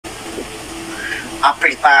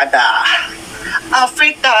Afritada.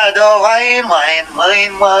 Afritada, wine, wine,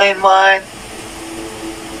 wine, wine, wine.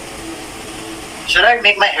 Should I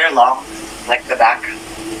make my hair long? Like the back?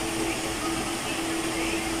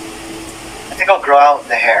 I think I'll grow out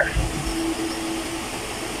the hair.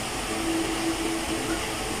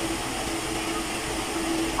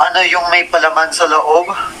 Ano yung may palaman sa loob?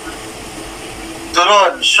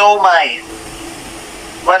 Turon, siomai,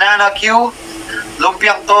 banana Q,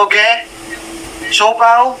 lumpiang toge,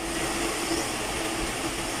 siopaw.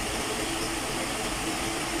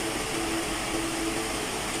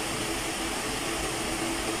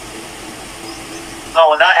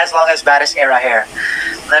 No, not as long as Baddest Era hair.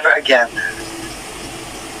 Never again.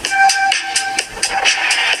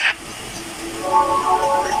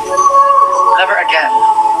 Never again.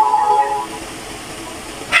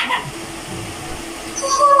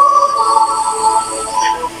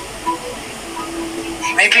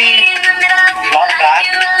 Maybe long back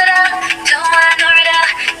and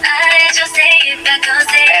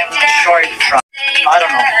short front. I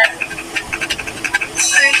don't know.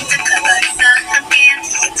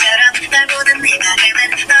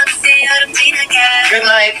 Good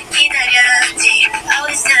night.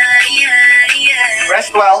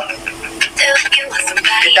 Rest well.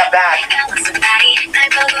 Get that back.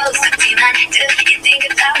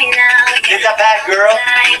 Get that back, girl.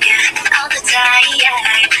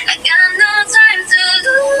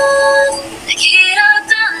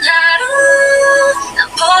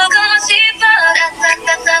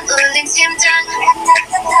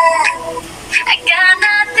 I got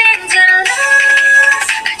nothing to lose.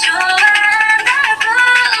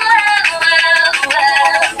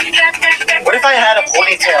 What if I had a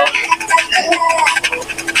ponytail?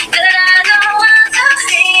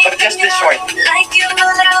 But just this short.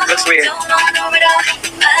 Looks weird.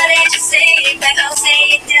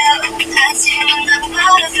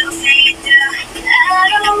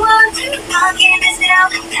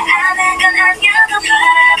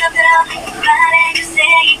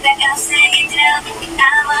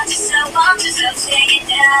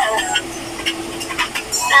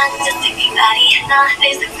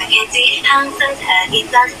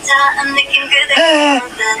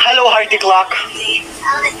 Hello, Hearty Clock.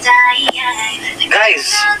 Guys,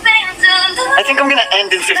 I think I'm gonna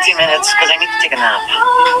end in 15 minutes because I need to take a nap.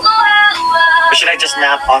 Or should I just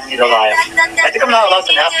nap on the live? I think I'm not allowed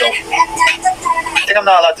to nap though. I think I'm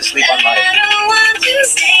not allowed to sleep on live.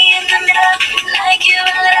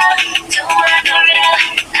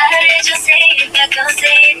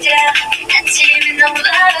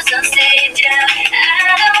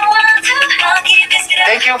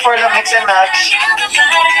 Thank you for the mix and match.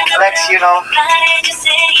 Lex, you know.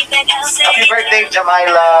 Happy birthday,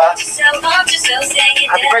 Jamila.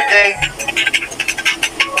 Happy birthday.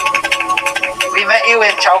 We met you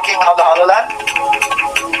in Chowking,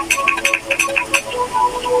 Honolulu.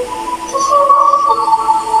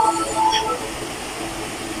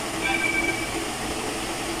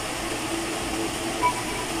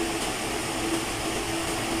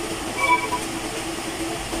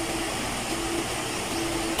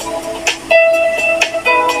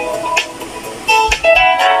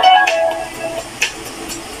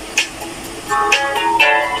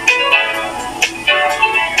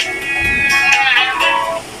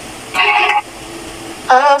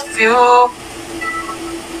 A few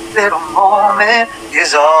little moments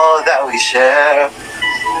is all that we share.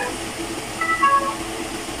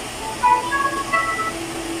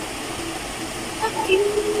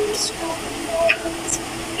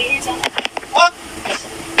 What?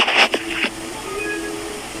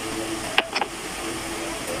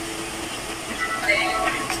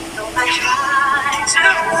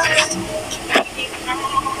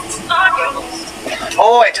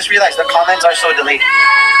 Oh, I just realized the comments are so delayed.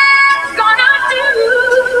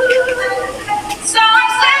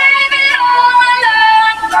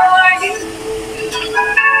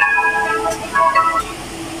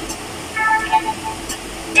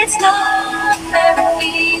 It's not very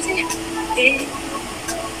easy.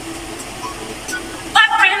 My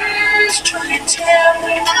friends try to tell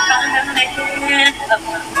me I'm a man of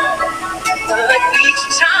my own, but each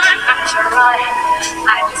time I try,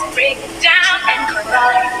 I just break it down and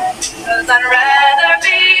cry, 'cause I'd rather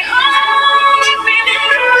be home with you.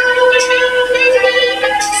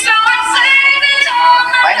 So I save it all.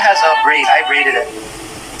 Mine has a braid. I braided it.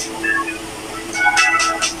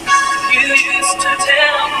 You used to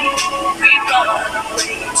tell me we'd run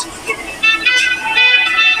away together.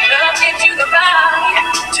 Love gives you the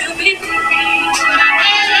right to be free.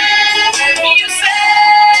 You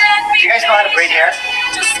said, Do you guys know how to braid hair?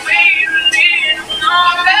 just wait a little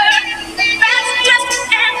longer. That's just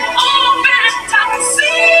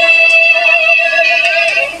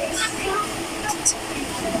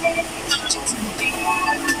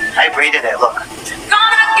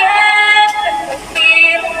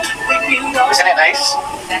Isn't it nice?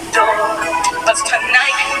 That door, 'cause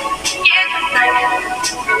tonight is the night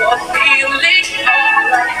you're feeling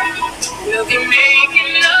alright. We'll be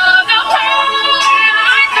making love the whole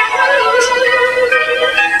night through.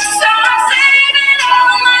 So I'm saving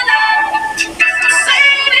all my love. Yes, I'm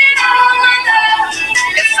saving all my love.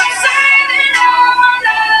 Yes, I'm saving all my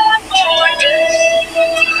love for you.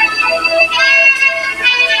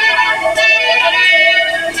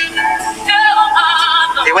 No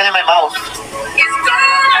They went in my mouth. it's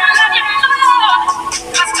gonna love you more.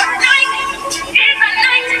 'Cause tonight is the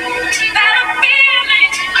night that I'm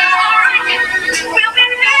feeling alright. We'll be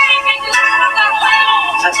making love the whole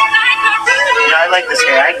night through. Yeah, I like this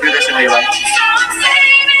hair. I'd do this in real life. So I'm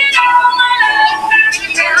saving all my love.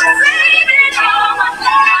 Yeah, I'm saving all my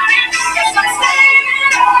love. Yes, I'm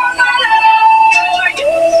saving all my love for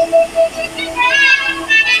you.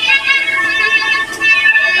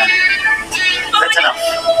 That's enough.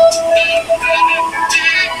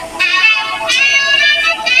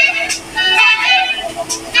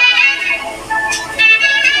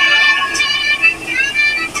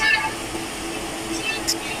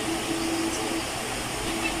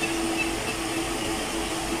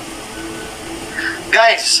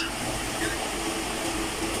 Guys,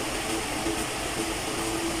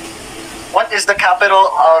 what is the capital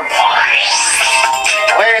of...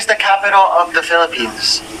 Where is the capital of the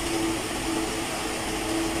Philippines?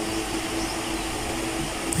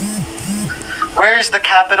 Where is the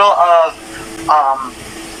capital of...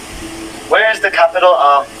 Where is the capital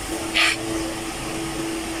of...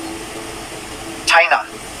 China?